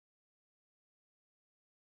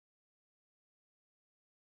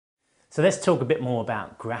So let's talk a bit more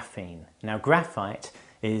about graphene. Now, graphite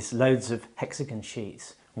is loads of hexagon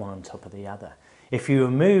sheets, one on top of the other. If you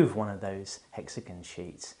remove one of those hexagon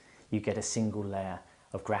sheets, you get a single layer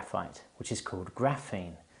of graphite, which is called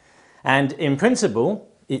graphene. And in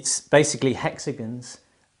principle, it's basically hexagons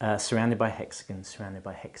surrounded by hexagons, surrounded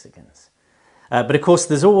by hexagons. But of course,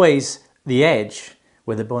 there's always the edge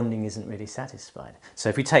where the bonding isn't really satisfied. So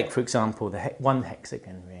if we take, for example, the one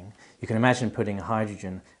hexagon ring, you can imagine putting a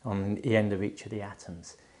hydrogen on the end of each of the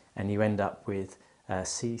atoms, and you end up with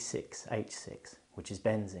C6H6, which is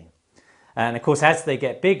benzene. And of course, as they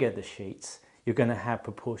get bigger, the sheets, you're going to have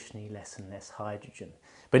proportionally less and less hydrogen.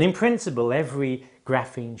 But in principle, every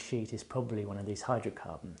graphene sheet is probably one of these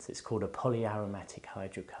hydrocarbons. It's called a polyaromatic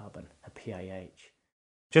hydrocarbon, a PAH.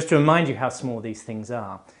 Just to remind you how small these things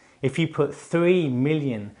are, if you put 3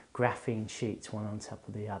 million graphene sheets one on top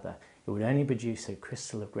of the other, it would only produce a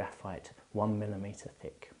crystal of graphite 1 millimeter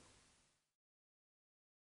thick.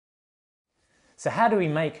 So how do we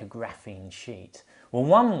make a graphene sheet? Well,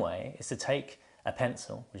 one way is to take a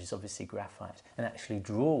pencil, which is obviously graphite, and actually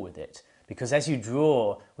draw with it. Because as you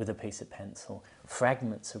draw with a piece of pencil,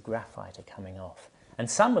 fragments of graphite are coming off. And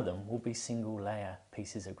some of them will be single layer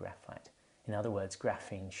pieces of graphite. In other words,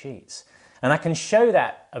 graphene sheets. And I can show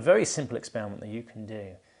that a very simple experiment that you can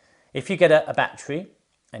do. If you get a battery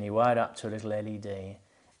and you wire it up to a little LED,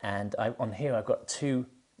 and on here I've got 2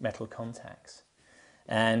 metal contacts.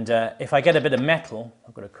 And if I get a bit of metal,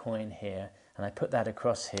 I've got a coin here, and I put that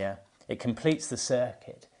across here, it completes the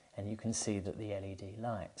circuit, and you can see that the LED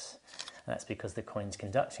lights. And that's because the coin's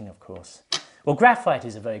conducting, of course. Well, graphite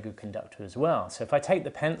is a very good conductor as well. So if I take the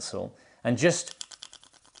pencil and just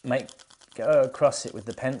go across it with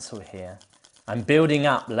the pencil here, I'm building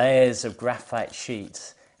up layers of graphite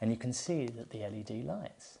sheets, and you can see that the LED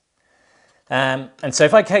lights. And so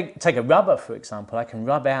if I take a rubber, for example, I can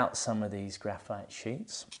rub out some of these graphite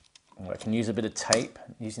sheets. Or I can use a bit of tape.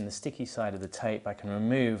 Using the sticky side of the tape, I can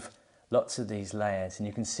remove lots of these layers, and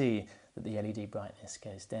you can see that the LED brightness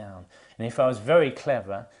goes down. And if I was very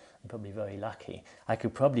clever, and probably very lucky, I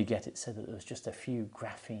could probably get it so that there was just a few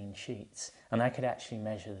graphene sheets, and I could actually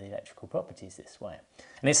measure the electrical properties this way.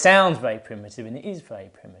 And it sounds very primitive, and it is very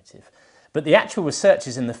primitive, but the actual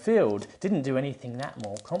researchers in the field didn't do anything that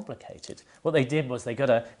more complicated. What they did was they got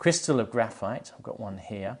a crystal of graphite, I've got one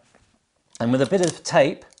here, and with a bit of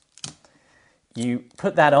tape, you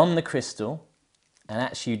put that on the crystal, and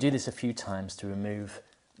actually you do this a few times to remove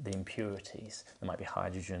the impurities. There might be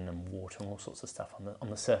hydrogen and water and all sorts of stuff on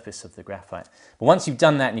the surface of the graphite. But once you've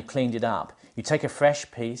done that and you've cleaned it up, you take a fresh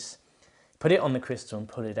piece, put it on the crystal and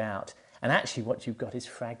pull it out. And actually what you've got is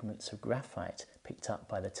fragments of graphite picked up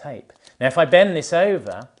by the tape. Now if I bend this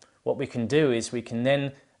over, what we can do is we can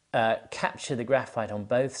then capture the graphite on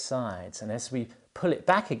both sides. And as we pull it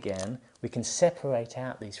back again, we can separate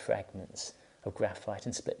out these fragments of graphite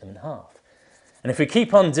and split them in half. And if we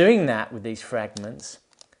keep on doing that with these fragments,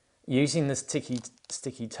 using the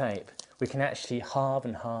sticky tape, we can actually halve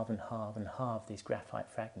and halve and halve and halve these graphite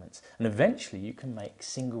fragments. And eventually you can make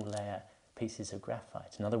single layer pieces of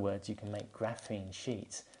graphite. In other words, you can make graphene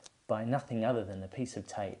sheets by nothing other than a piece of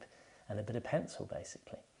tape and a bit of pencil,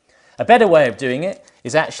 basically. A better way of doing it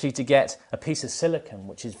is actually to get a piece of silicon,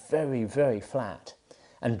 which is very, very flat,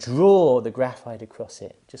 and draw the graphite across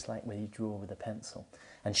it, just like when you draw with a pencil.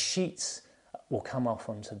 And sheets will come off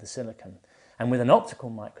onto the silicon. And with an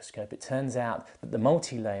optical microscope, it turns out that the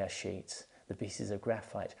multi-layer sheets, the pieces of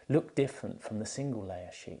graphite, look different from the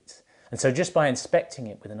single-layer sheets. And so just by inspecting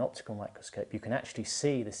it with an optical microscope, you can actually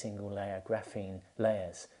see the single-layer graphene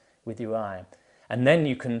layers with your eye. And then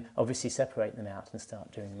you can obviously separate them out and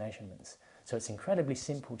start doing measurements. So it's incredibly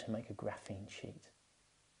simple to make a graphene sheet.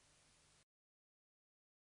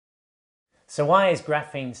 So why is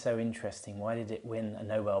graphene so interesting? Why did it win a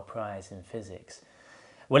Nobel Prize in physics?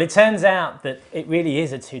 Well, it turns out that it really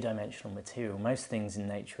is a two-dimensional material. Most things in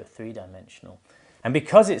nature are three-dimensional. And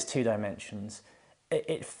because it's two dimensions,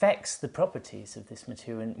 it affects the properties of this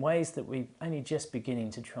material in ways that we're only just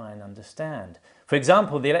beginning to try and understand. For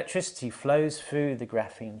example, the electricity flows through the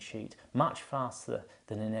graphene sheet much faster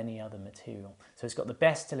than in any other material. So it's got the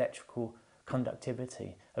best electrical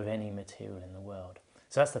conductivity of any material in the world.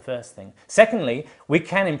 So that's the first thing. Secondly, we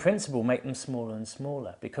can in principle make them smaller and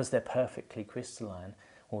smaller because they're perfectly crystalline.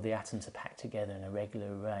 All the atoms are packed together in a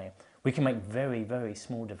regular array. We can make very, very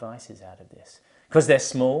small devices out of this. Because they're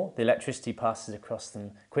small, the electricity passes across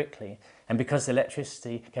them quickly, and because the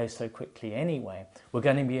electricity goes so quickly anyway, we're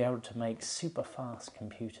going to be able to make super fast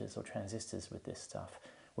computers or transistors with this stuff,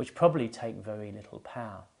 which probably take very little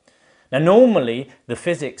power. Now normally, the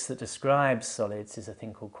physics that describes solids is a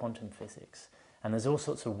thing called quantum physics, And there's all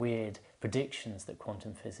sorts of weird predictions that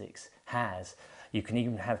quantum physics has. You can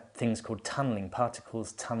even have things called tunneling,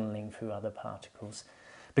 particles tunneling through other particles.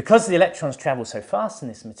 Because the electrons travel so fast in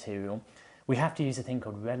this material, we have to use a thing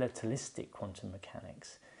called relativistic quantum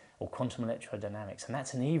mechanics, or quantum electrodynamics, and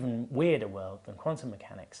that's an even weirder world than quantum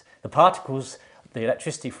mechanics. The particles, the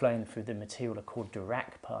electricity flowing through the material are called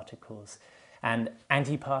Dirac particles, and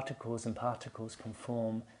antiparticles and particles can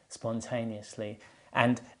form spontaneously,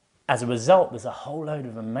 and as a result there's a whole load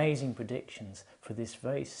of amazing predictions for this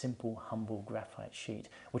very simple, humble graphite sheet,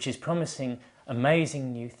 which is promising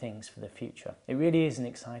amazing new things for the future. It really is an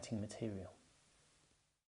exciting material.